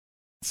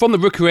From the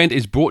Rookery End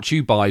is brought to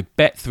you by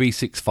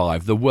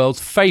Bet365, the world's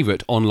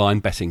favourite online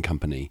betting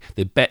company.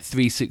 The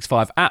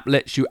Bet365 app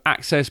lets you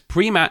access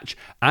pre-match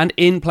and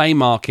in-play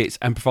markets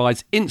and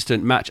provides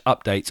instant match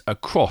updates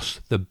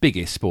across the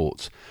biggest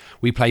sports.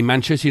 We play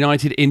Manchester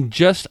United in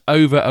just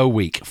over a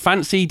week.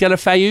 Fancy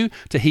Deulofeu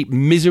to heap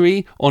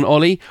misery on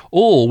Ollie,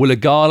 or will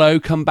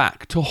Ighalo come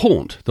back to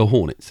haunt the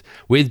Hornets?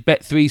 With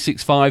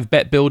Bet365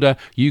 Bet Builder,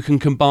 you can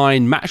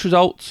combine match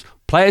results,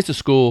 players to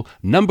score,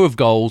 number of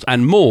goals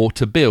and more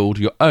to build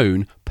your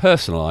own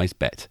personalised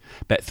bet.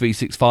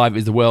 Bet365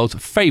 is the world's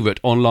favourite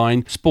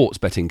online sports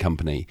betting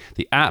company.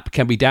 The app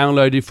can be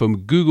downloaded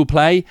from Google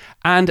Play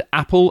and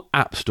Apple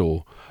App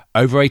Store.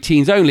 Over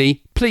 18s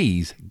only,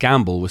 please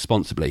gamble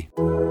responsibly.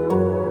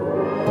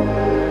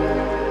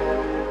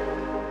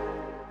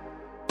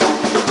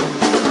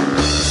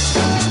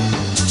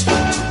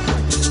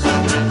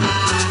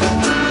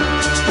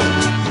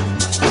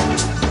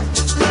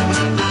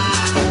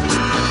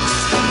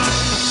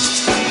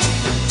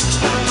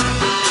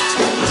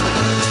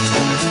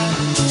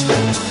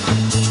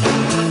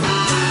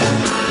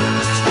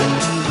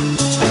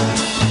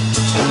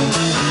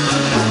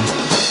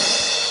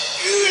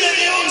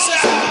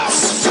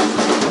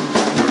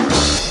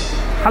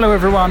 Hello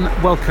everyone,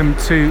 welcome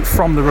to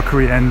From the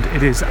Rookery End.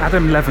 It is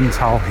Adam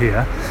Leventhal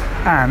here,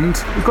 and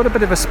we've got a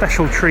bit of a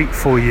special treat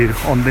for you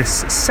on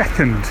this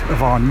second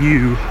of our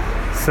new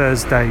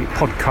Thursday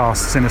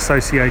podcasts in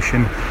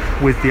association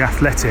with The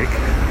Athletic.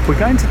 We're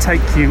going to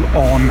take you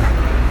on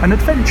an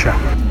adventure.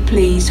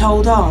 Please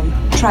hold on.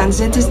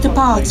 Transit is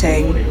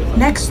departing.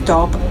 Next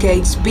stop,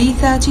 gates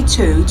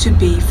B32 to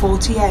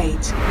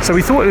B48. So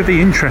we thought it would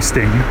be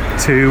interesting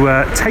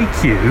to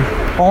take you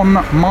on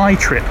my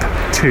trip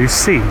to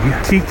see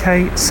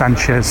Quique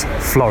Sanchez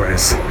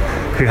Flores,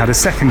 who had a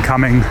second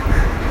coming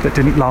that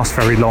didn't last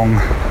very long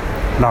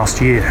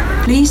last year.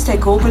 Please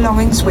take all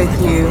belongings with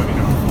you.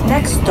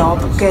 Next stop,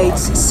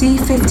 gates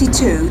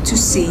C52 to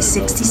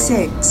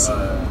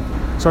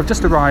C66. So I've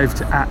just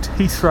arrived at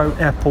Heathrow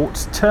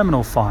Airport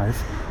Terminal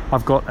 5.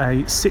 I've got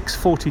a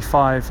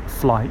 6:45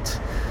 flight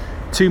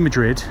to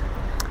Madrid,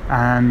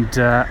 and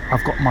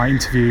I've got my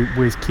interview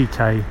with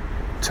Quique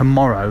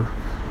tomorrow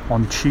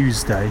on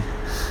Tuesday,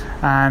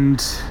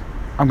 and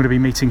I'm going to be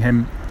meeting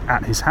him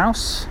at his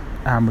house,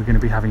 and we're going to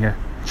be having a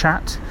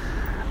chat,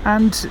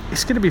 and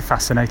it's going to be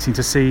fascinating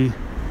to see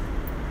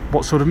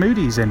what sort of mood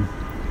he's in,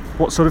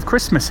 what sort of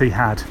Christmas he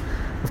had.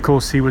 Of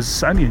course, he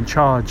was only in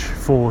charge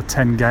for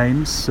 10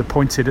 games,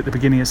 appointed at the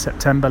beginning of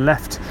September,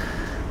 left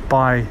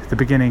by the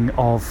beginning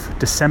of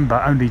December,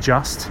 only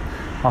just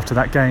after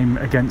that game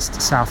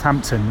against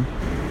Southampton.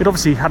 It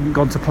obviously hadn't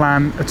gone to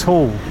plan at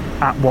all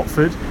at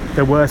Watford.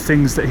 There were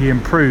things that he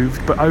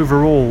improved, but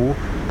overall,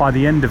 by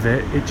the end of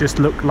it, it just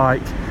looked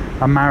like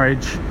a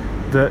marriage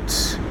that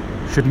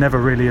should never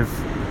really have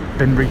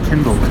been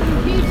rekindled.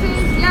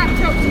 Computers,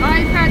 laptops,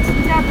 iPads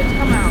and tablets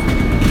come out.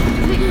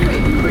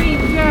 Liquid,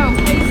 cream, gel,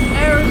 paste,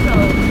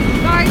 aerosol.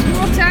 Guys,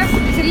 water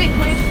is a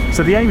liquid.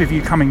 So the aim of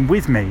you coming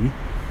with me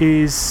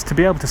is to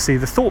be able to see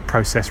the thought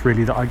process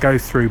really that I go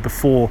through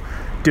before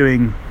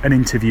doing an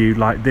interview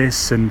like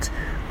this, and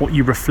what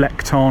you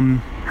reflect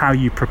on, how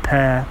you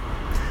prepare,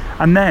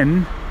 and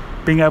then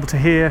being able to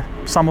hear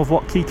some of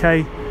what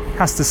Quique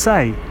has to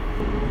say,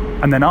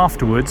 and then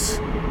afterwards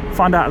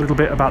find out a little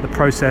bit about the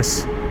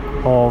process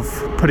of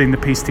putting the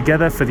piece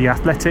together for The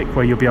Athletic,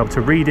 where you'll be able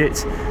to read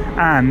it,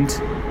 and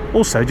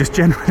also just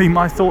generally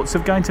my thoughts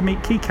of going to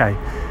meet Quique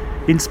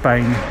in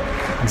Spain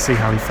and see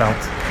how he felt.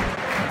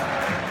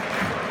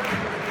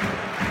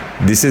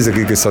 This is a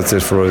Quique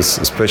Sanchez Flores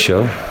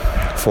special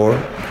for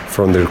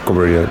From the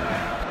Rookery End.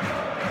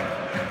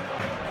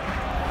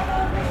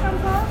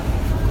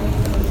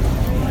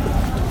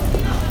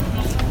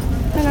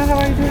 Hello, how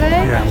are you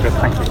today? Yeah, I'm good,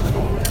 thank you.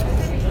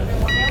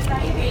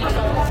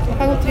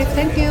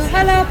 Thank you.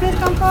 Hello, please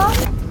come forward.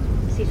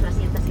 Si su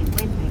asiento se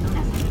encuentra en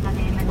una salida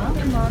de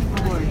welcome on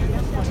board.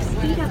 To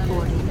speed up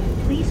boarding,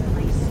 please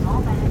place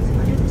small bags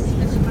under the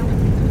seats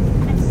firmly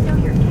and stow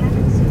your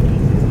cabin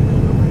suitcases away.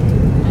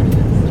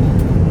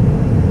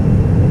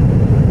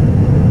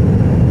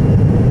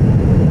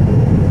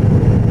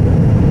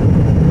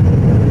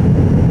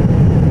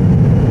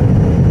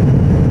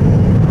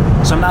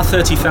 So I'm now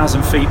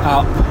 30,000 feet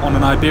up on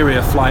an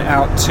Iberia flight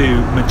out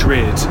to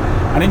Madrid,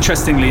 and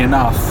interestingly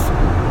enough,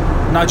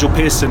 Nigel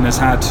Pearson has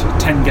had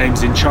 10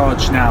 games in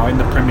charge now in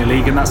the Premier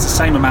League, and that's the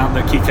same amount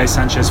that Quique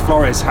Sanchez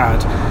Flores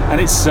had.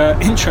 And it's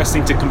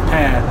interesting to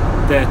compare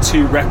their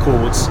two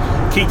records.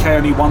 Quique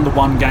only won the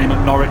one game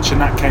at Norwich,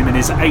 and that came in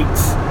his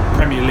 8th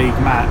Premier League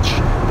match.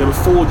 There were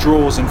 4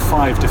 draws and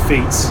 5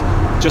 defeats,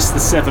 just the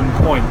 7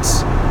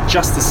 points,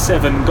 just the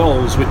 7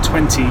 goals with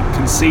 20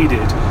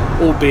 conceded,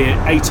 albeit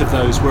 8 of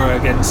those were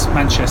against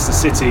Manchester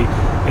City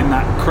in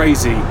that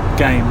crazy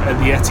game at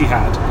the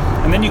Etihad.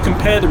 And then you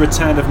compare the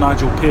return of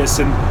Nigel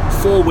Pearson,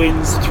 4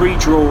 wins, 3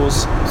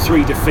 draws,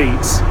 3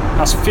 defeats.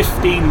 That's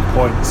 15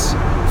 points,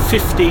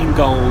 15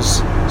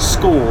 goals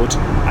scored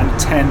and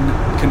 10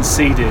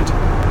 conceded.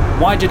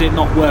 Why did it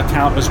not work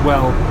out as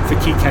well for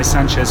Quique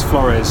Sanchez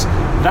Flores?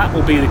 That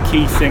will be the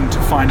key thing to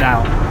find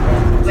out.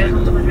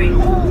 Welcome to Madrid.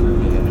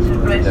 It's a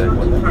pleasure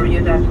to inform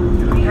you that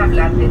we have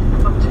landed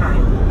on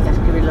time.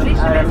 Please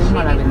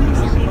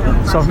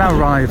remain So I've now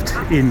arrived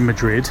in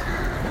Madrid,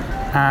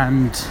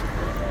 and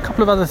a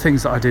couple of other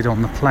things that I did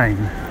on the plane,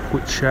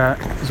 which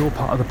is all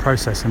part of the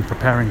process in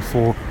preparing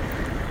for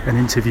an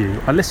interview.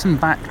 I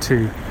listened back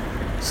to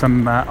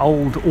some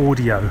old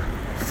audio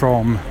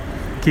from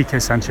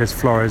Quique Sanchez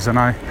Flores, and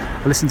I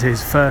listened to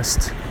his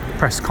first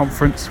press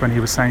conference when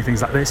he was saying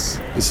things like this.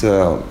 It's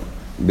a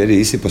very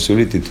easy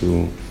possibility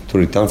to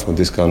return from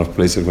this kind of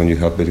places when you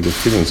have very good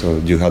feelings or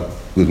you have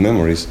good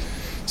memories.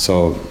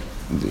 So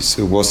this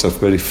was a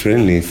very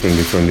friendly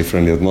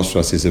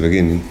atmosphere since the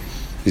beginning.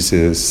 It's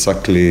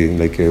exactly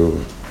like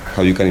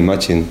how you can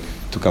imagine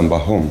to come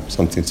back home,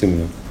 something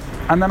similar.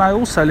 And then I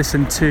also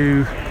listened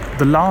to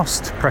the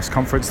last press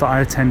conference that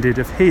I attended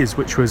of his,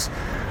 which was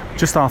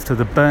just after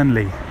the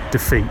Burnley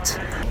defeat.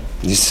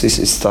 This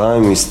is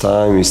time, it's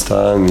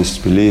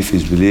belief,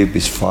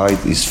 it's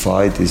fight,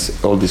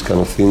 it's all these kind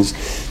of things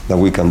that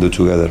we can do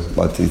together,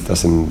 but it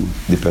doesn't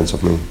depend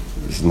on me.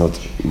 It's not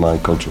my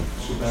culture.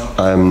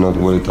 I am not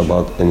worried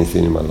about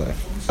anything in my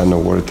life. I'm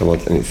not worried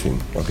about anything,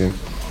 okay?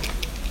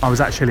 I was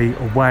actually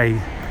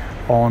away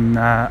on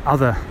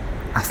other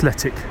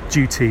athletic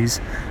duties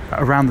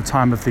around the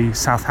time of the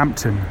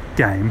Southampton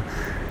game,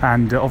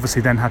 and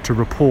obviously then had to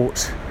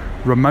report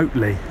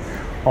remotely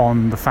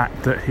on the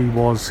fact that he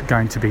was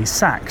going to be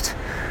sacked.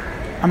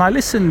 And I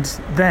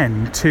listened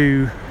then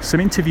to some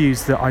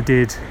interviews that I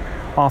did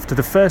after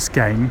the first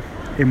game,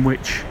 in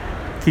which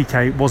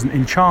Quique wasn't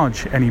in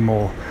charge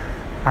anymore,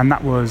 and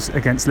that was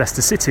against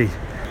Leicester City.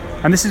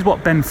 And this is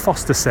what Ben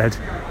Foster said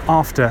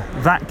after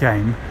that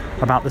game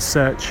about the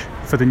search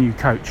for the new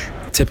coach.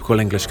 Typical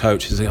English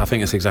coach, I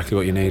think it's exactly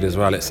what you need as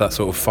well. It's that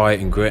sort of fight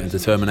and grit and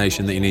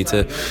determination that you need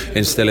to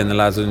instill in the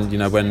lads. And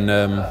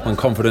when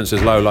confidence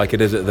is low, like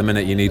it is at the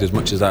minute, you need as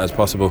much as that as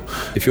possible.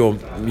 If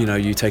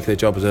you take the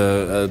job as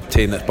a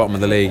team that's bottom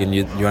of the league and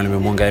you only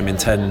win one game in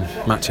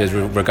 10 matches,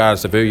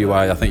 regardless of who you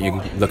are, I think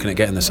you're looking at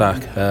getting the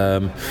sack.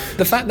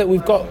 The fact that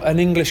we've got an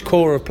English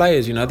core of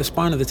players, the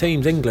spine of the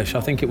team's English,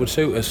 I think it would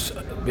suit us.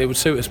 It would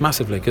suit us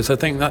massively, because I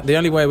think that the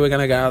only way we're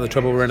going to get out of the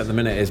trouble we're in at the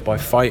minute is by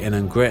fighting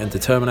and grit and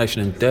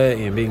determination and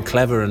dirty and being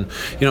clever and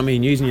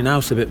using your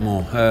nous a bit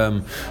more.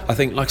 I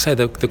think, like I said,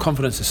 the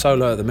confidence is so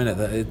low at the minute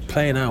that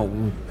playing out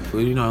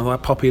that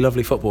poppy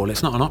lovely football,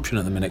 it's not an option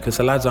at the minute because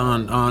the lads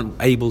aren't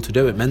able to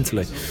do it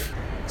mentally.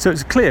 So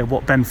it's clear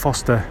what Ben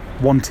Foster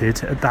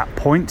wanted at that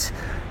point.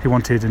 He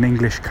wanted an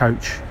English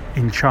coach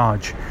in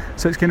charge.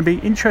 So it's going to be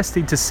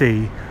interesting to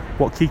see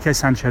what Quique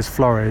Sanchez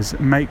Flores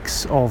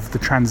makes of the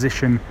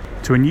transition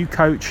to a new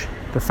coach,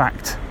 the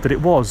fact that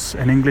it was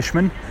an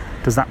Englishman.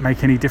 Does that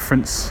make any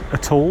difference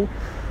at all?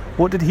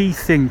 What did he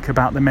think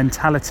about the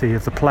mentality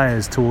of the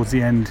players towards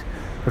the end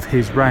of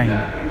his reign?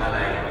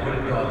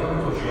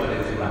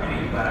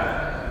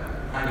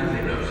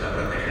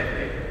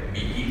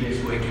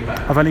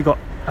 I've only got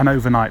an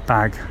overnight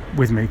bag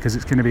with me because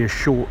it's going to be a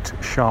short,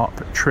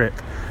 sharp trip.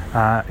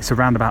 It's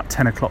around about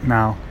 10 o'clock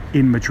now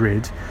in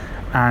Madrid,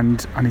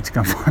 and I need to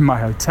go and find my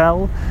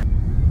hotel.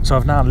 So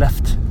I've now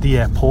left the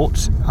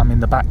airport. I'm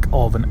in the back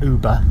of an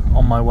Uber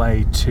on my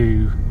way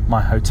to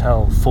my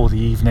hotel for the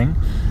evening.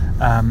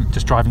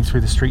 Just driving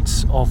through the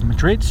streets of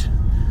Madrid.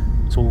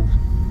 It's all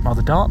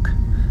rather dark.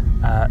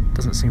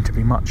 Doesn't seem to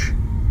be much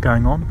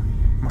going on.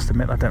 I must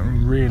admit I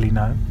don't really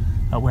know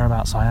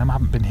whereabouts I am. I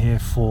haven't been here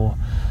for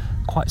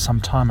quite some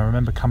time. I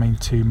remember coming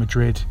to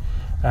Madrid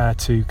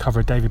to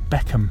cover a David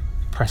Beckham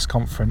press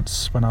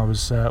conference when I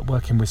was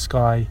working with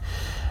Sky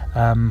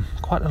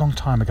quite a long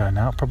time ago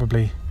now,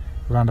 probably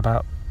around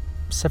about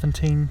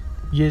 17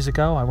 years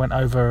ago. I went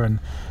over and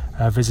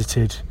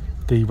visited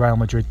the Real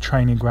Madrid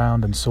training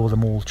ground and saw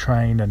them all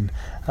train, and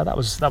that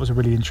was a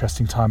really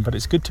interesting time. But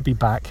it's good to be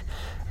back,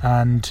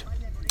 and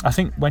I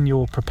think when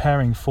you're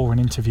preparing for an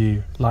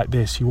interview like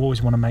this, you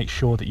always want to make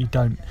sure that you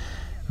don't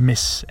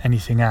miss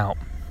anything out.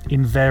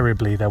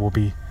 Invariably there will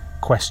be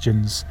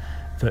questions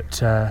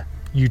that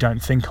you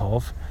don't think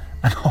of,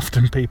 and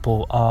often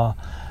people are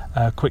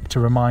quick to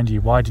remind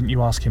you, why didn't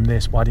you ask him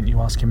this, why didn't you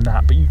ask him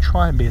that? But you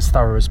try and be as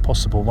thorough as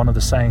possible. One of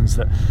the sayings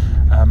that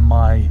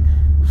my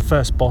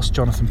first boss,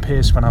 Jonathan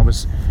Pierce, when I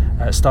was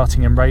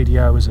starting in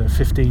radio as a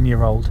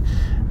 15-year-old,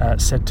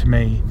 said to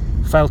me,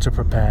 fail to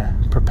prepare,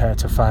 prepare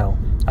to fail.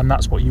 And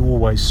that's what you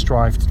always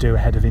strive to do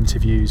ahead of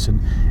interviews and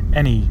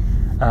any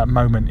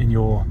moment in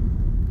your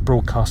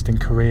broadcasting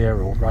career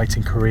or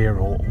writing career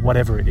or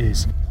whatever it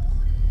is.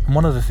 And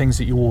one of the things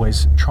that you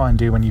always try and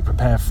do when you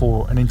prepare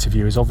for an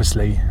interview is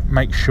obviously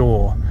make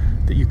sure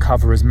that you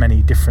cover as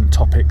many different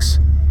topics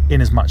in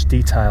as much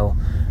detail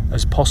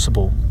as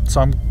possible.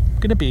 So I'm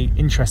going to be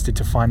interested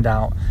to find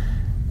out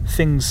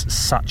things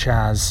such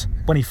as,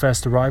 when he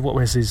first arrived, what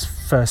was his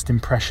first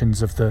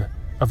impressions of the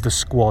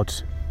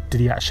squad?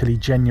 Did he actually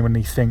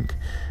genuinely think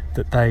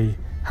that they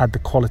had the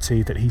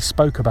quality that he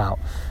spoke about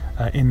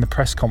in the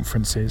press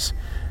conferences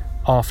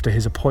after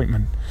his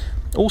appointment?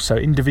 Also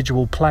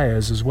individual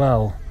players as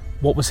well.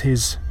 what was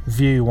his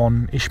view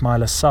on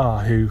Ismaila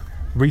Sarr, who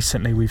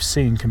recently we've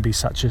seen can be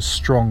such a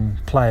strong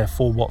player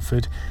for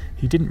Watford.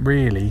 He didn't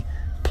really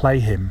play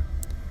him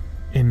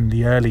in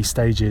the early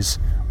stages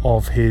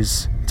of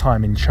his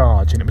time in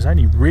charge, and it was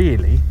only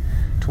really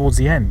towards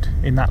the end,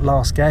 in that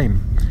last game,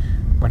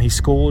 when he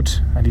scored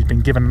and he'd been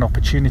given an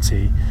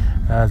opportunity,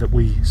 that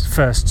we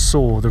first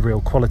saw the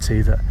real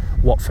quality that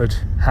Watford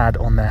had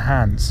on their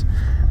hands.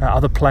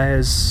 Other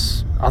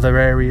players, other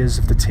areas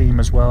of the team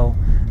as well,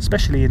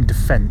 especially in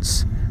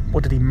defence.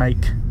 What did he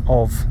make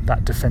of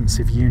that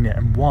defensive unit,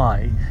 and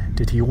why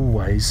did he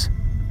always,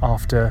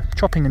 after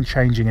chopping and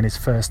changing in his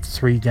first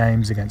 3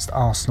 games against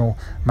Arsenal,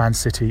 Man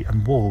City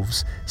and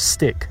Wolves,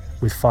 stick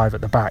with 5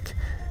 at the back?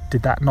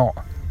 Did that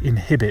not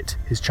inhibit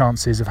his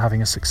chances of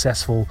having a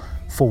successful,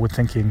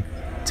 forward-thinking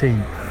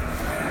team?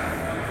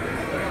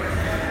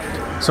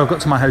 So I've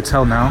got to my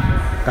hotel now.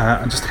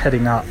 I'm just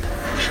heading up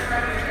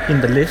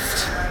in the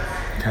lift.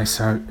 Okay,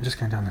 so I'm just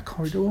going down the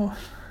corridor.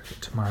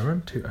 Get to my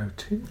room,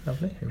 202.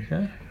 Lovely, here we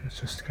go. Let's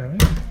just go in.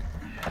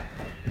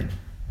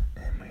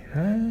 Here we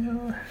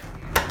go.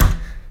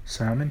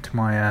 So I'm into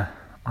my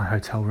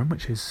hotel room,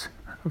 which is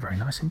very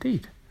nice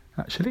indeed,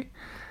 actually.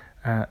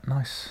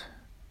 Nice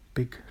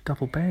big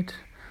double bed.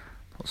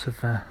 Lots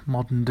of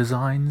modern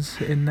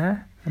designs in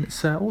there, and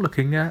it's all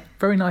looking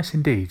very nice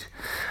indeed.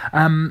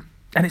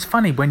 And it's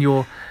funny, when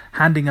you're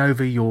handing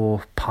over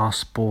your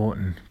passport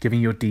and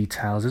giving your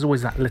details, there's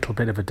always that little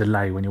bit of a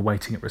delay when you're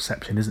waiting at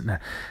reception, isn't there?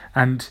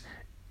 And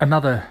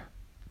another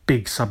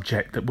big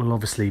subject that we'll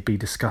obviously be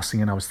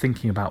discussing, and I was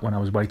thinking about when I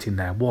was waiting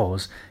there,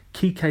 was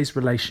Kike's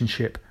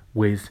relationship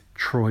with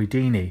Troy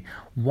Deeney.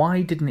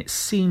 Why didn't it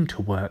seem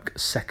to work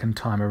second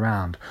time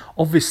around?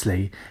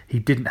 Obviously, he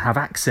didn't have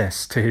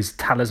access to his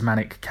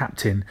talismanic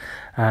captain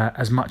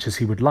as much as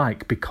he would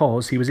like,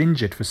 because he was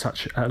injured for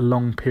such a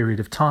long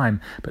period of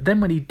time. But then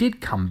when he did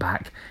come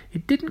back,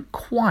 it didn't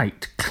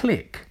quite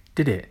click,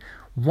 did it?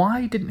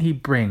 Why didn't he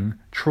bring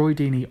Troy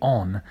Deeney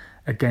on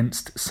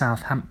against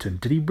Southampton?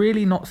 Did he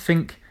really not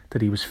think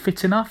that he was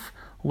fit enough,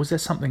 or was there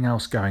something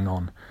else going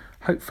on?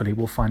 Hopefully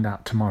we'll find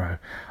out tomorrow.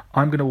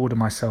 I'm going to order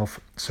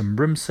myself some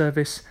room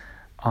service.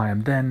 I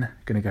am then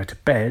going to go to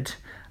bed,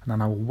 and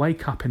then I will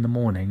wake up in the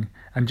morning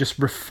and just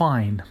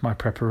refine my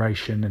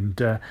preparation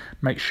and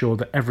make sure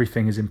that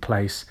everything is in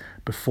place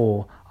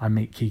before I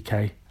meet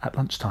Kike at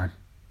lunchtime.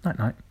 Night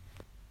night.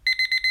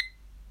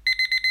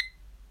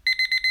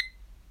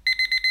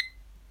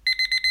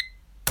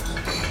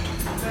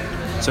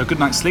 So good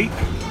night's sleep,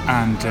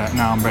 and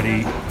now I'm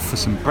ready for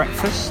some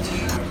breakfast.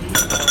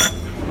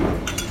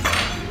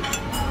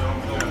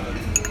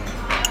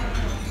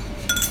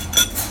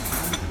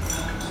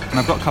 And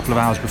I've got a couple of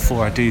hours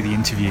before I do the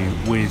interview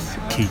with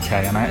Kike,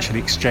 and I actually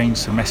exchanged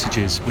some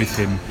messages with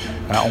him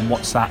on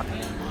WhatsApp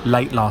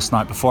late last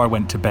night before I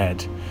went to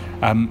bed.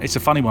 It's a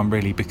funny one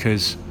really,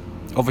 because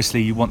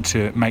obviously you want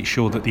to make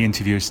sure that the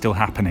interview is still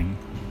happening.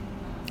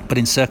 But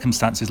in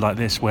circumstances like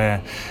this,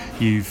 where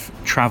you've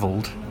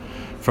travelled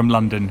from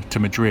London to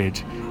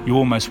Madrid, you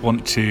almost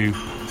want to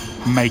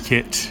make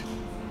it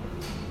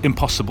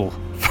impossible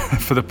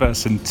for the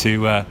person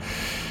to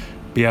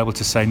be able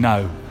to say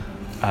no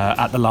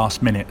at the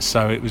last minute.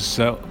 So it was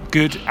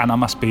good, and I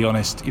must be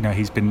honest, you know,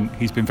 he's been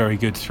very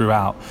good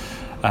throughout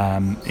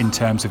in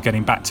terms of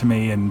getting back to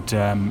me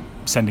and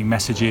sending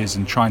messages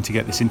and trying to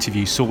get this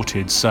interview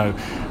sorted. So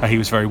he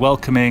was very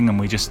welcoming, and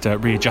we just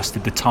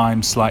readjusted the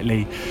time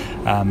slightly.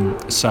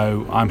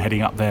 So I'm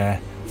heading up there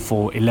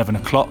for 11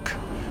 o'clock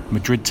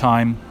Madrid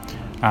time,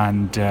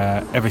 and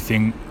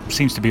everything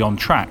seems to be on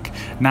track.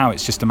 Now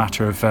it's just a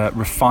matter of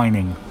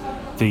refining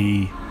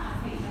the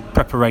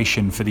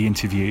preparation for the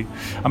interview.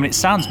 I mean, it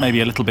sounds maybe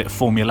a little bit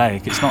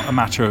formulaic. It's not a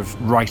matter of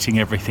writing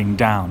everything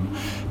down,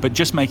 but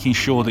just making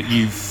sure that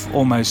you've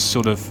almost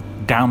sort of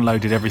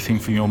downloaded everything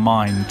from your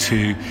mind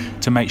to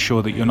make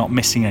sure that you're not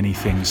missing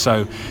anything.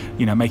 So,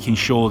 you know, making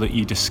sure that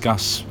you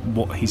discuss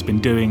what he's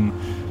been doing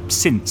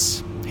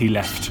since he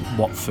left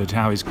Watford,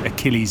 how his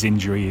Achilles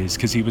injury is,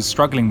 because he was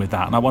struggling with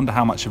that, and I wonder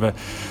how much of a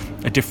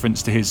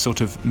difference to his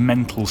sort of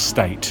mental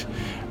state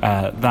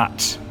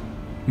that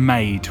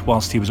made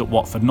whilst he was at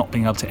Watford, not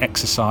being able to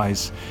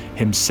exercise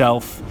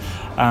himself,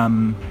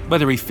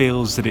 whether he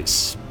feels that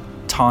it's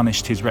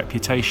tarnished his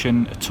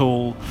reputation at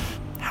all.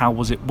 How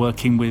was it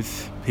working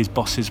with his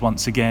bosses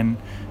once again,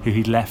 who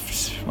he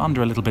left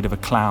under a little bit of a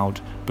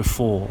cloud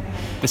before?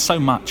 There's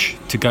so much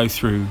to go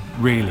through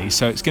really,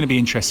 so it's going to be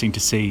interesting to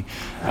see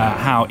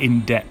how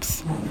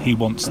in-depth he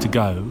wants to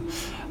go.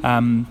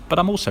 But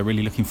I'm also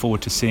really looking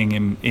forward to seeing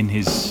him in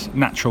his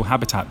natural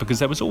habitat, because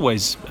there was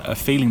always a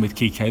feeling with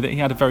Kike that he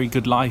had a very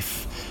good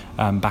life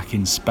back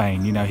in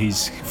Spain. You know,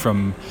 he's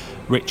from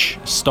rich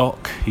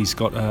stock. He's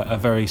got a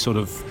very sort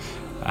of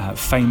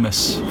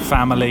famous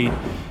family.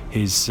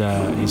 His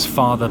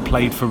father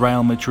played for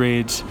Real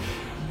Madrid.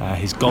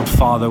 His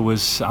godfather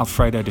was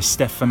Alfredo Di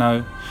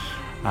Stefano.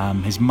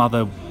 His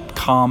mother,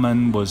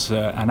 Carmen, was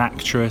an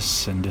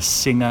actress and a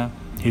singer.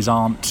 His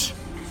aunt,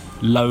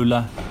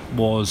 Lola,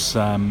 was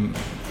a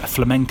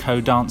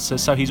flamenco dancer.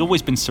 So he's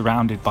always been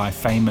surrounded by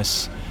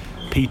famous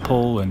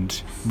people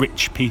and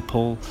rich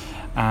people,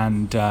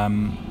 and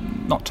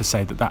not to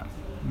say that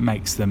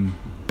makes them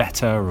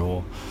better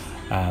or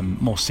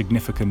more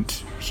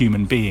significant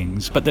human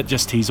beings, but that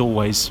just he's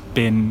always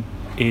been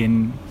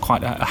in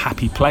quite a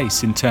happy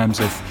place in terms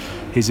of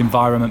his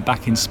environment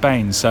back in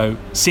Spain. So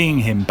seeing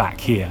him back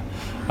here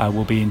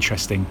will be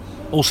interesting.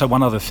 Also,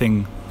 one other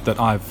thing that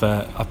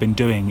I've been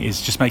doing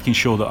is just making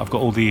sure that I've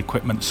got all the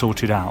equipment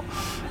sorted out.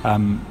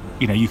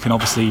 You can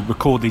obviously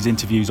record these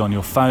interviews on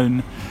your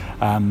phone,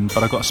 but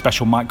I've got a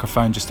special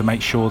microphone just to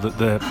make sure that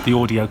the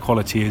audio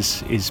quality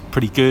is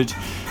pretty good.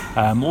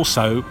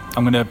 Also,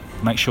 I'm going to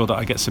make sure that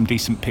I get some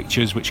decent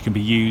pictures which can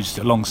be used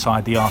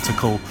alongside the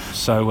article.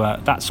 So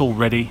that's all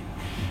ready.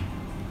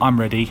 I'm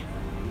ready.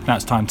 Now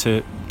it's time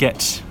to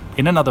get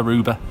in another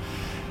Uber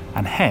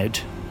and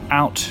head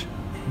out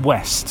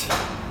west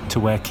to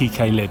where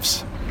Kike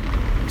lives.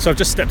 So I've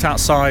just stepped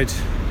outside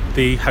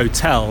the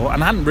hotel,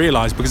 and I hadn't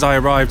realised, because I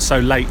arrived so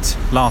late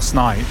last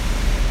night,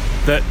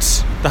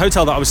 that the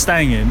hotel that I was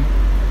staying in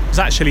was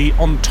actually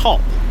on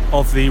top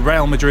of the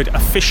Real Madrid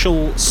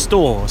official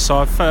store. So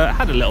I've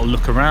had a little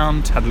look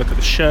around, had a look at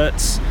the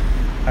shirts.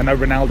 No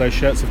Ronaldo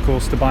shirts, of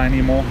course, to buy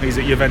anymore. He's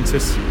at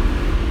Juventus.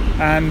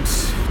 And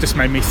just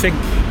made me think.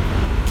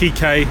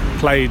 Kike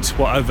played,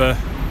 over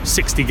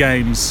 60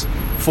 games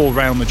for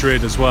Real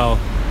Madrid as well.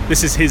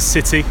 This is his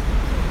city,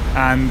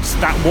 and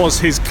that was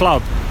his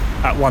club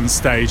at one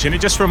stage. And it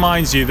just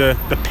reminds you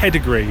the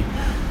pedigree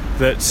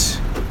that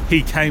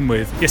he came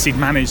with. Yes, he'd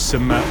managed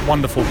some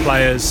wonderful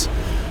players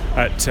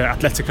at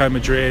Atletico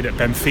Madrid, at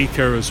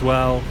Benfica as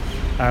well,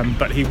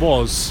 but he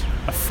was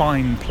a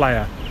fine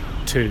player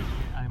too.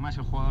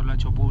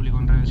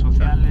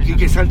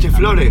 Quique Sánchez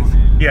Flores.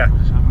 Yeah.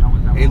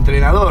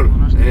 Entrenador,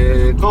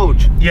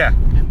 coach. Yeah.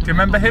 Do you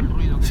remember him?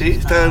 Sí,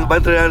 va a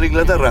entrenar en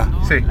Inglaterra.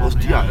 Sí.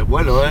 Hostia,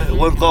 bueno,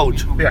 buen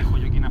coach. Yeah.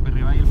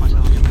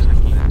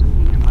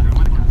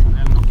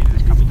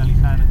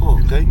 Oh,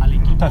 okay.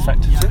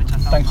 Perfect.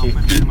 Thank you.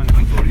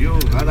 For you,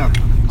 Adam.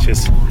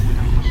 Cheers.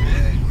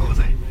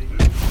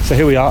 So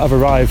here we are. I've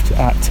arrived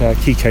at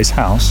Kike's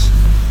house,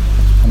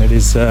 and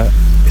it's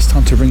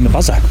time to ring the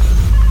buzzer.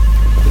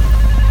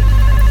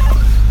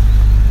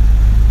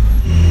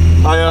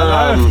 Hi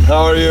Adam,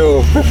 how are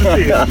you? Good to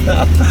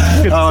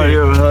see you. How are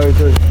you?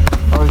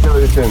 How is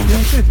everything?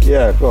 Yeah, good.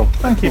 Yeah, cool.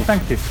 Thank you.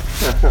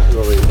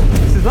 Lovely.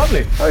 This is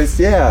lovely. Oh, it's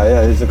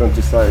a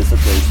countryside, it's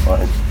okay, it's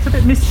fine. It's a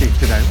bit misty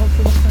today. What's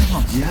going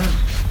on? Yeah,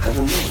 I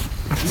don't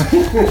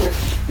know.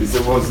 It's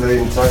the worst day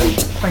in time.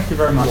 Thank you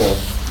very much. Yeah.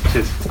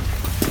 Cheers.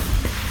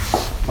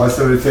 How's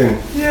everything?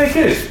 Yeah,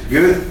 good.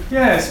 Good?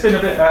 Yeah, it's been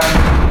a bit,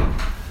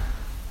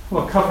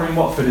 covering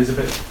Watford is a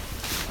bit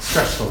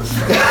stressful,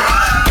 isn't it?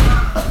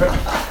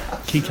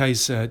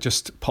 Kike's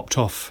just popped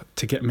off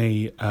to get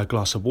me a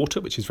glass of water,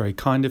 which is very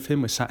kind of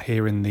him. We're sat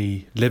here in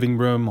the living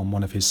room on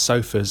one of his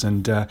sofas,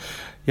 and I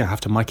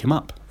have to mic him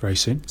up very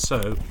soon.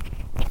 So,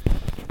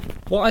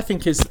 what I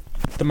think is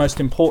the most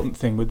important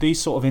thing with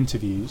these sort of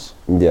interviews,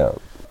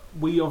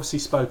 we obviously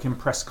spoke in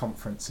press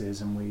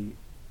conferences, and we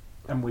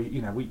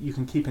you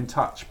can keep in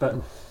touch, but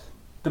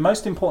the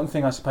most important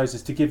thing, I suppose,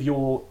 is to give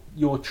your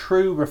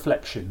true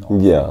reflection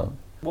on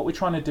what we're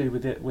trying to do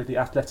with the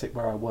Athletic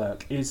where I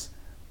work is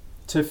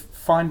to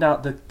find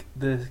out the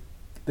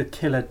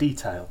killer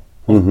detail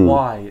of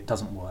why it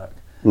doesn't work,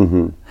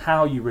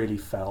 how you really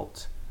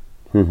felt,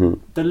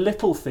 the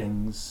little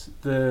things,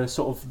 the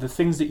sort of the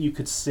things that you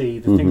could see,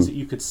 the things that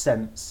you could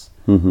sense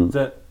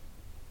that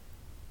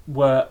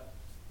were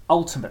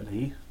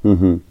ultimately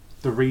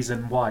the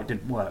reason why it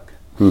didn't work.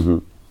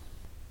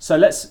 So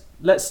let's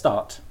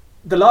start.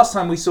 The last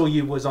time we saw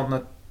you was on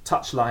the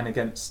touchline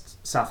against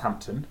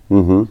Southampton.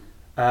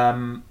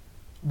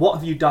 What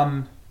have you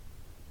done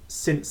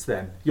since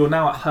then? You're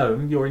now at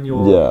home. You're in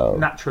your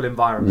natural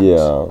environment.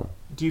 How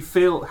do you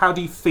feel?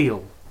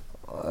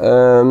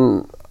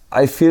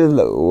 I feel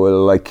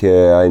like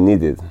I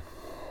need it.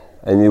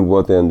 I need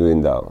what I'm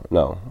doing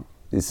now.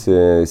 It's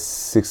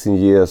 16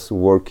 years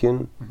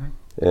working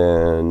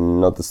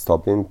and not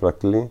stopping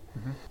practically.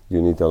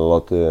 You need a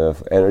lot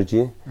of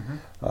energy,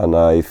 and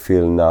I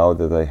feel now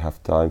that I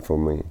have time for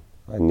me.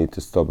 I need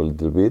to stop a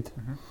little bit,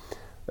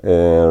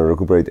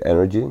 recuperate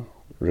energy,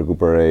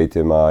 recuperate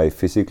my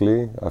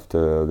physically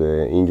after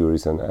the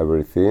injuries and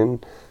everything.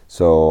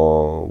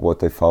 So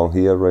what I found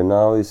here right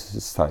now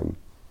is time.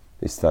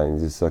 It's time.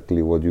 It's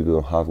exactly what you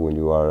don't have when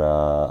you are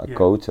a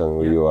coach and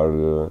when you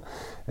are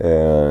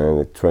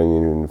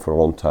training for a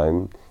long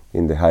time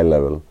in the high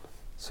level.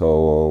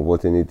 So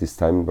what I need is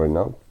time right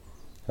now.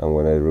 And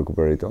when I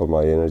recuperate all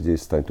my energy,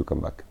 it's time to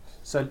come back.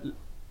 So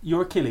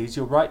your Achilles,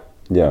 you're right.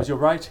 Yeah. It was your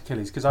right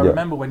Achilles, because I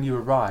remember when you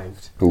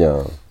arrived.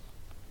 Yeah.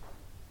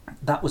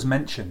 That was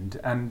mentioned,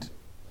 and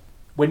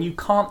when you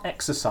can't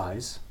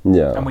exercise,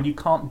 and when you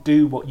can't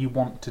do what you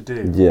want to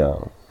do,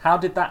 how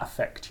did that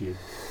affect you?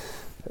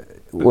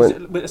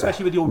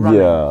 Especially with your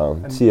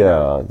running. It's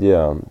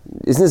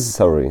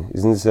necessary.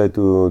 It's necessary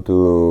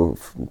to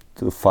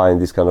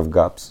find these kind of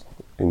gaps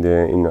in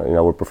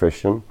our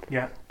profession.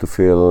 To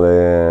feel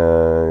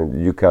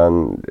you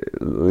can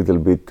a little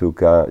bit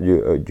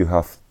you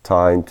have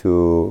time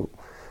to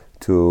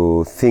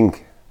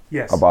think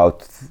Yes.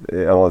 about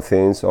other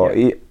things, or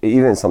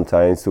even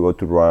sometimes to go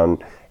to run,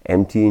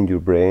 emptying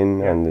your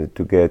brain and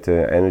to get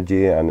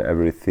energy and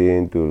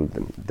everything to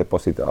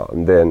deposit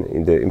and then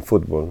in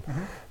football.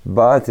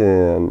 But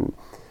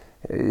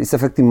it's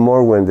affecting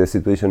more when the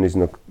situation is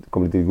not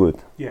completely good.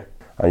 Yeah.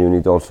 And you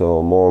need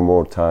also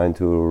more time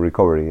to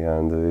recovery,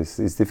 and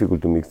it's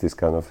difficult to mix this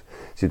kind of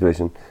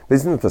situation. But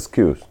it's not an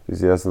excuse.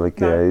 It's just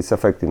like it's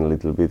affecting a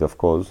little bit, of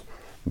course,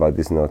 but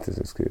it's not an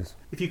excuse.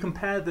 If you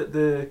compare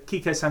the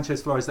Quique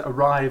Sanchez Flores that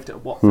arrived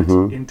at Watford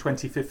in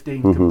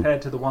 2015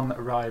 compared to the one that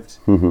arrived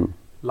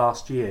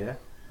last year,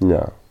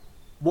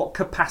 what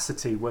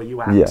capacity were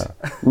you at? Yeah,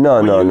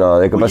 no.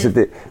 The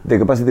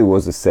capacity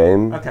was the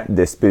same. Okay.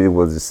 The spirit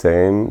was the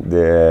same.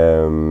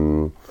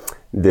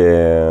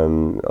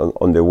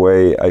 On the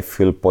way I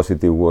feel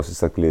positive was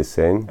exactly the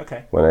same.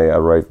 Okay. When I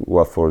arrived at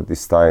Watford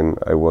this time,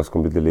 I was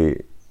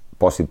completely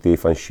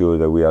positive and sure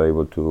that we are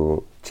able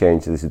to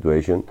change the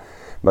situation.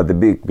 But the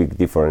big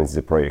difference is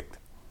the project.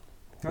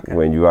 Okay.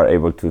 When you are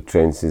able to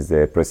train since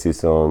the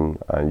pre-season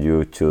and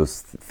you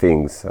choose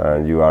things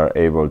and you are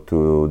able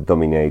to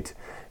dominate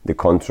the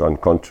control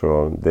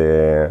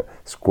the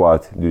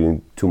squad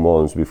during 2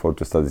 months before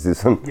to start the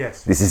season.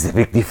 Yes. This is the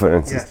big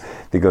difference. Yes.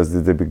 Because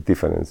the big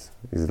difference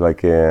is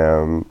like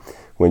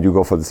when you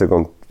go for the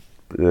second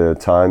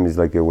time, it's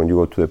like when you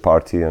go to a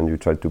party and you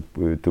try to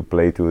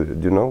play to,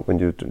 when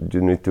you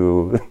need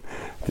to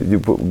you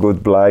go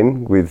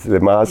blind with the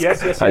mask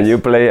and you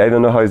play. I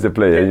don't know how is the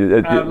play.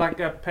 Like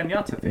a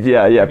piñata thing.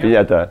 Yeah,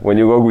 piñata. When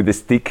you go with the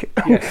stick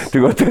to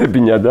go to the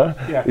piñata,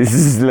 this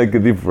is like a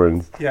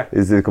difference. Yeah.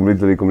 It's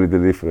completely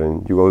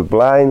different. You go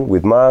blind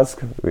with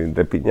mask, with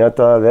the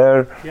piñata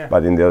there,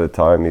 but in the other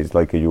time it's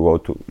like you go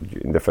to.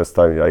 In the first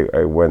time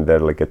I went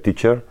there like a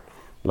teacher,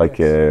 like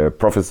a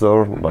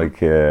professor,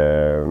 like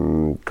a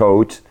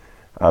coach.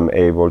 I'm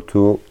able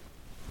to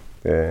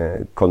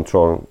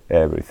control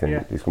everything.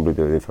 Yeah. It's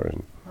completely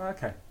different.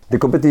 Okay. The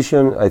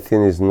competition, I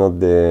think, is not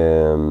the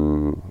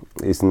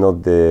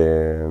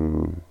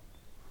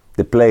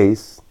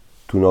place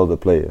to know the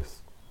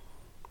players.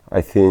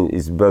 I think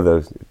it's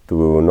better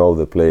to know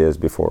the players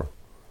before,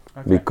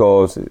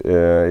 because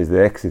it's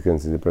the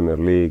exigence in the Premier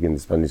League, in the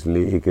Spanish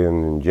League,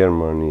 and in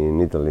Germany, in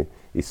Italy,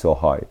 is so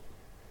high.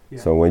 Yeah.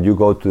 So when you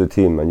go to the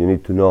team and you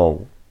need to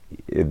know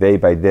day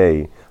by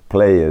day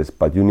players,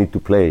 but you need to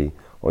play.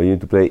 Or you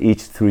need to play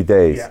each 3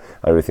 days.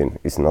 Everything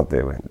is not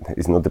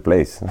the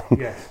place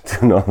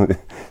to know.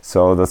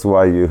 So that's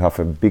why you have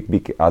a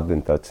big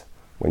advantage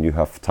when you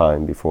have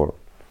time before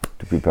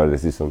to prepare the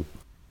season.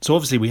 So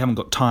obviously we haven't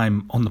got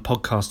time on the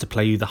podcast to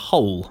play you the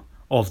whole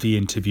of the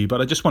interview,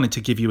 but I just wanted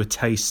to give you a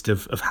taste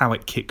of how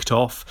it kicked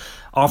off.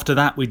 After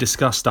that, we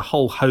discussed a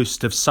whole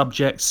host of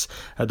subjects,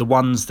 the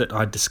ones that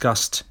I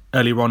discussed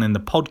earlier on in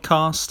the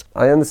podcast.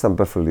 I understand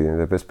perfectly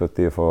the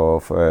perspective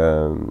of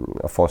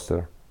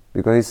Foster.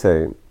 Because he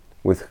said,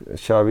 with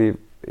Xavi,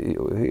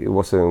 he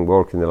wasn't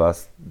working the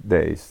last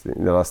days,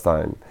 the last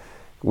time.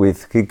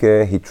 With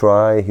Quique, he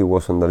tried, he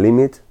was on the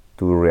limit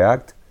to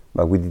react,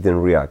 but we didn't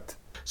react.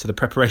 So the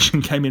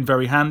preparation came in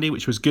very handy,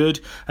 which was good.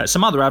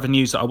 Some other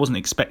avenues that I wasn't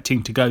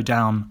expecting to go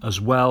down as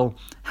well.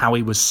 How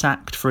he was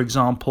sacked, for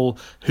example.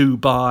 Who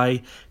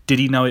by? Did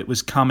he know it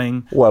was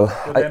coming? Well,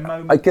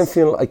 I can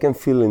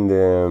feel in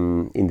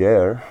the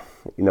air,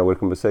 in our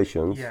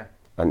conversations,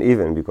 and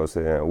even because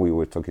we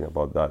were talking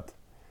about that.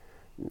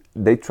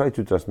 They tried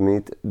to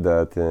transmit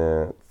that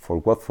for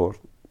Watford,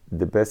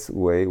 the best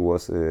way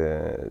was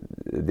a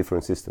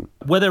different system.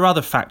 Were there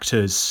other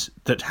factors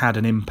that had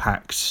an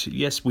impact?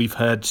 Yes, we've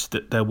heard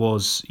that there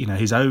was,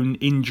 his own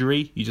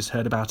injury. You just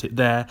heard about it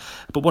there.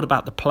 But what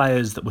about the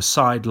players that were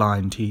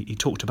sidelined? He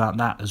talked about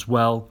that as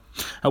well.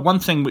 One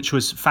thing which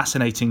was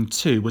fascinating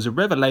too was a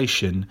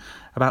revelation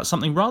about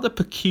something rather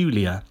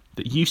peculiar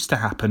that used to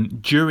happen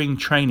during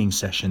training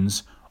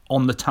sessions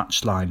on the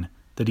touchline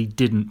that he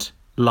didn't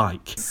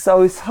like.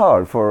 So it's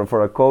hard for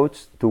a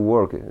coach to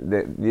work.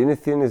 The only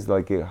thing is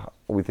like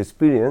with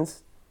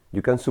experience,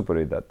 you can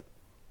superate that.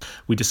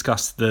 We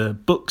discussed the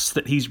books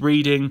that he's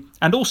reading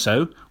and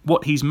also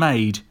what he's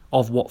made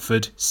of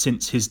Watford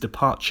since his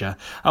departure.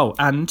 Oh,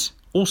 and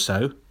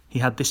also he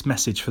had this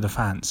message for the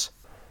fans.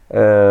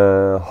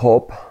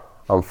 Hope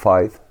and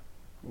fight.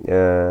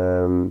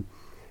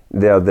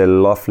 They are the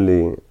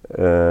lovely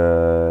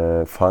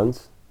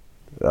fans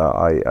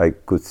I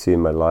could see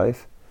in my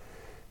life.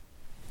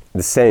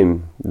 The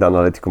same than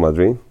Atletico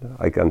Madrid.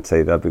 I can't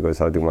say that because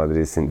Atletico Madrid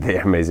is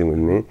they're amazing with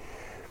me.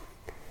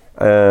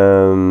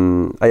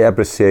 I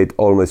appreciate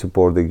all my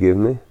support they gave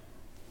me.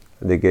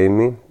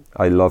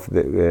 I love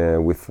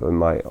with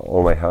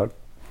all my heart,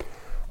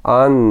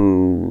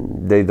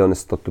 and they don't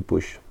stop to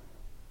push.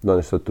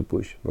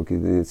 Okay,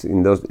 it's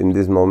in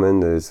this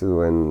moment is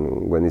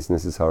when it's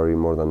necessary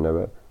more than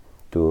ever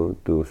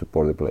to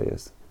support the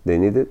players. They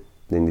need it.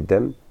 They need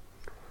them,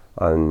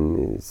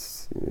 and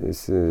it's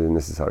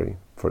necessary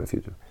for the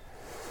future.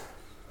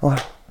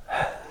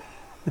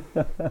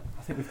 I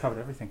think we've covered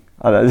everything.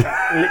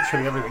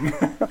 Literally everything.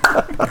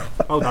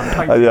 Well done.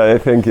 Thank you. Yeah,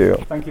 thank you.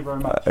 Thank you very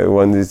much.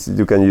 When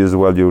you can use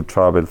while you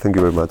travel. Thank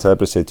you very much. I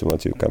appreciate too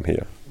much you come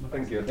here.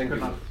 Thank you. Thank you.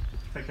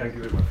 Take care. Thank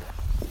you very much.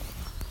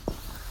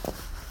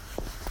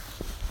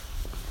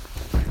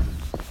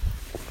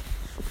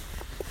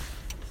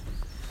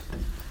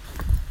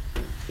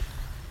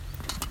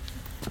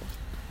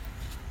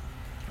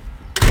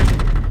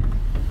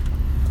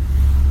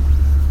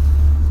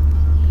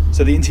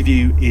 So the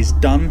interview is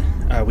done.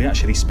 We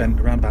actually spent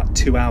around about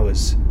 2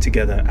 hours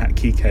together at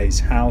Kike's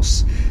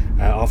house.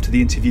 After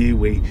the interview,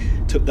 we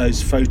took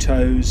those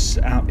photos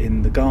out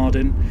in the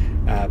garden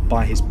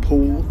by his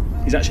pool.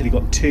 He's actually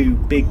got 2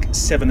 big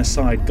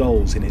 7-a-side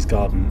goals in his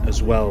garden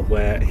as well,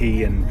 where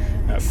he and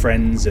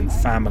friends and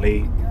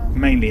family,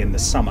 mainly in the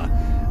summer,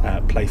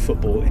 play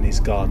football in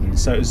his garden.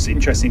 So it was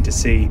interesting to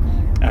see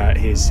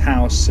his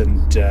house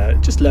and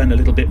just learn a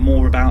little bit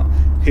more about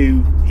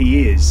who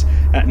he is.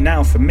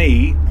 Now for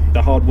me,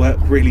 the hard work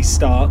really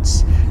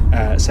starts.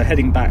 So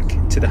heading back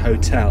to the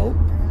hotel.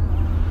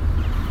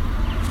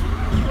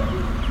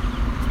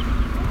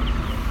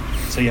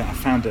 So yeah, I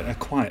found a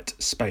quiet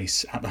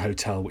space at the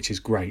hotel, which is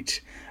great.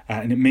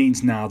 And it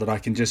means now that I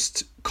can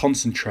just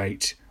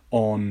concentrate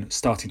on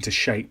starting to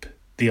shape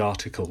the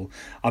article.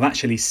 I've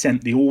actually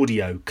sent the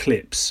audio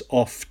clips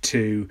off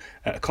to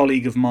a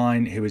colleague of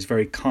mine who is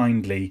very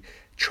kindly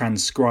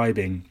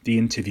transcribing the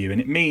interview, and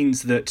it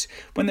means that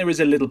when there is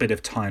a little bit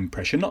of time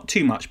pressure, not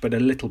too much but a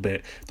little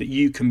bit, that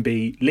you can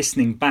be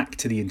listening back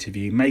to the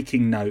interview,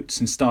 making notes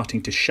and starting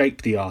to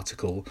shape the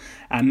article,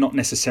 and not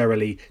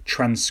necessarily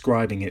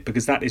transcribing it,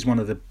 because that is one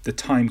of the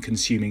time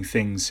consuming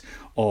things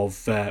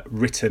of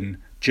written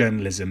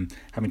journalism,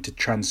 having to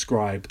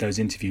transcribe those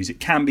interviews. It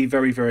can be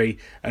very, very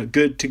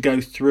good to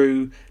go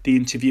through the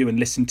interview and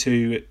listen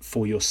to it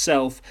for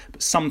yourself,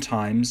 but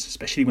sometimes,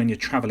 especially when you're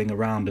travelling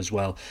around as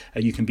well,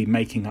 you can be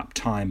making up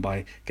time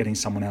by getting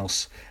someone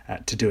else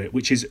to do it,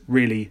 which is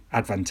really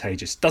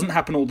advantageous. Doesn't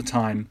happen all the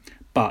time,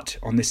 but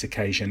on this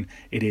occasion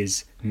it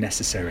is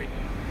necessary.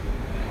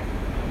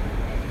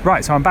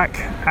 Right, so I'm back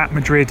at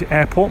Madrid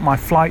airport. My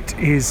flight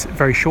is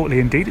very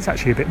shortly indeed. It's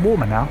actually a bit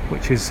warmer now,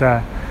 which is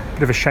a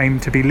bit of a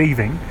shame to be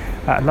leaving.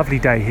 A lovely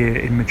day here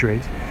in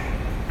Madrid.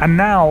 And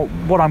now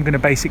what I'm going to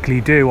basically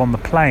do on the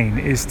plane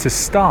is to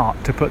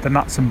start to put the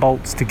nuts and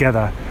bolts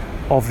together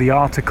of the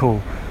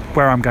article,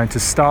 where I'm going to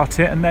start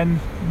it and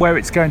then where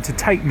it's going to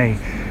take me,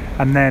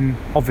 and then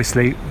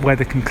obviously where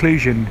the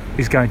conclusion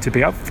is going to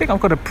be. I think I've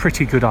got a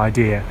pretty good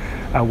idea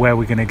where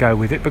we're going to go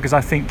with it, because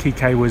I think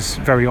Kike was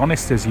very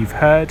honest, as you've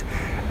heard,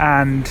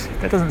 and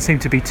there doesn't seem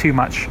to be too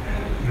much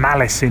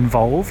malice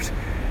involved.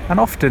 And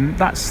often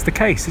that's the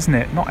case, isn't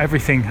it? Not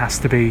everything has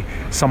to be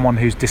someone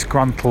who's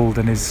disgruntled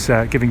and is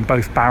giving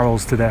both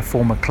barrels to their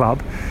former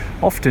club.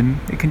 Often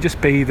it can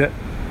just be that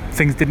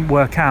things didn't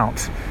work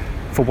out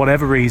for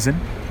whatever reason,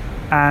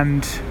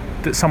 and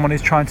that someone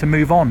is trying to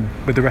move on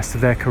with the rest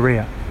of their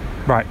career.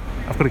 Right,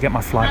 I've got to get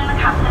my flight. The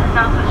captain has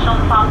now switched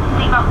on fast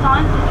seatbelt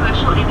signs, as we'll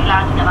shortly be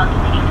landing at London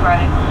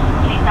Heathrow.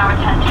 Please now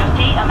return to your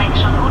seat and make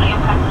sure that all of your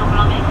personal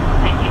belongings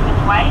are safely put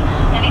away.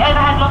 And the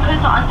overhead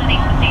lockers are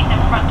underneath the seats in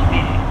front of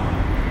you.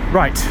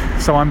 Right,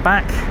 so I'm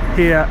back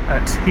here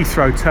at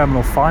Heathrow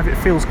Terminal 5. It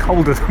feels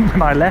colder than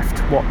when I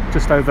left,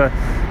 just over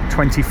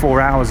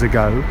 24 hours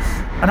ago.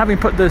 And having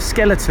put the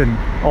skeleton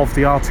of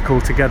the article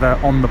together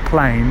on the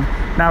plane,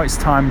 now it's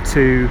time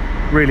to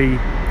really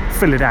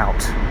fill it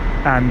out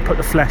and put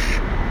the flesh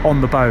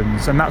on the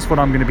bones. And that's what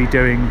I'm going to be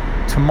doing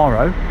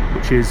tomorrow,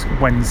 which is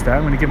Wednesday.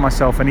 I'm going to give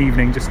myself an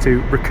evening just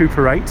to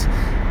recuperate,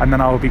 and then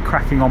I will be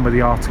cracking on with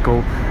the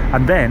article.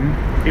 And then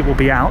it will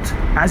be out,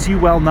 as you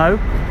well know,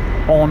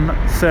 on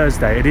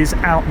Thursday. It is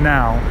out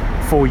now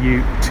for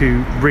you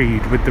to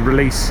read with the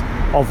release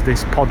of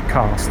this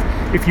podcast.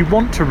 If you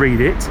want to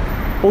read it,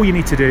 all you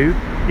need to do,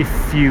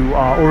 if you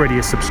are already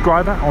a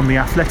subscriber on The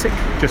Athletic,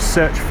 just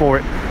search for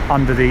it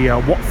under the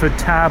Watford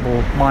tab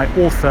or my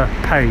author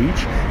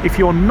page. If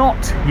you're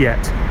not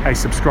yet a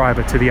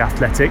subscriber to The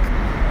Athletic,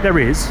 there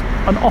is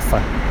an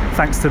offer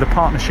thanks to the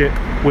partnership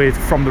with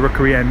From the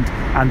Rookery End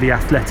and The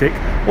Athletic.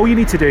 All you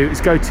need to do is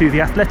go to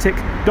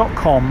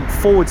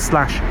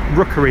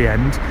theathletic.com/Rookery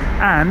End,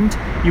 and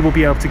you will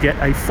be able to get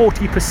a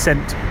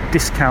 40%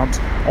 discount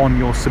on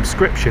your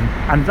subscription,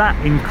 and that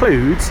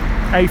includes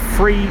a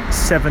free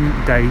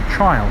 7-day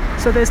trial.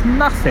 So there's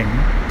nothing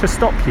to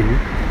stop you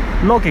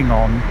logging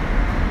on,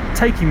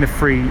 taking the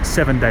free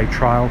 7-day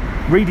trial,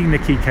 reading the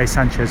Kike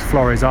Sanchez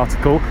Flores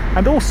article,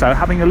 and also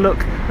having a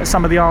look at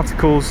some of the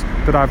articles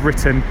that I've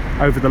written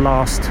over the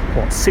last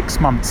 6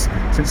 months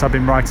since I've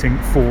been writing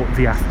for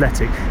The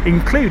Athletic,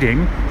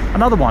 including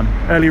another one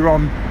earlier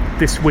on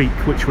this week,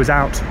 which was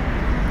out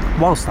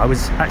whilst I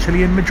was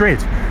actually in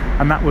Madrid,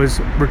 and that was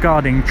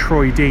regarding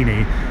Troy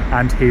Deeney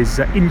and his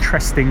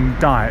interesting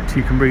diet.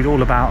 You can read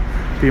all about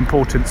the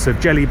importance of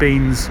jelly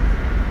beans,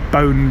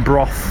 bone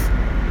broth,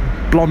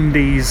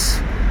 blondies,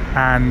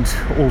 and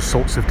all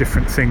sorts of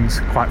different things,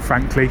 quite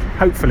frankly.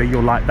 Hopefully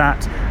you'll like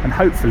that, and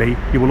hopefully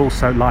you will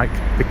also like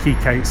the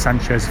Kike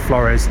Sanchez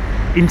Flores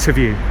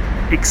interview.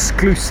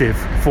 exclusive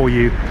for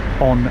you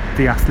on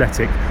The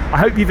Athletic. I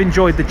hope you've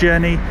enjoyed the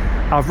journey.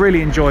 I've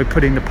really enjoyed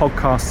putting the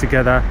podcast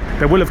together.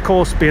 There will, of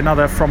course, be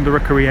another From the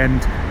Rookery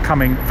End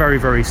coming very,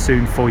 very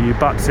soon for you.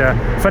 But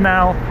for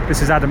now,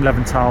 this is Adam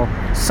Leventhal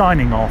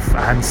signing off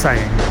and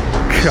saying,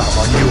 come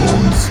on,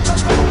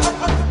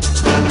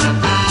 yawns.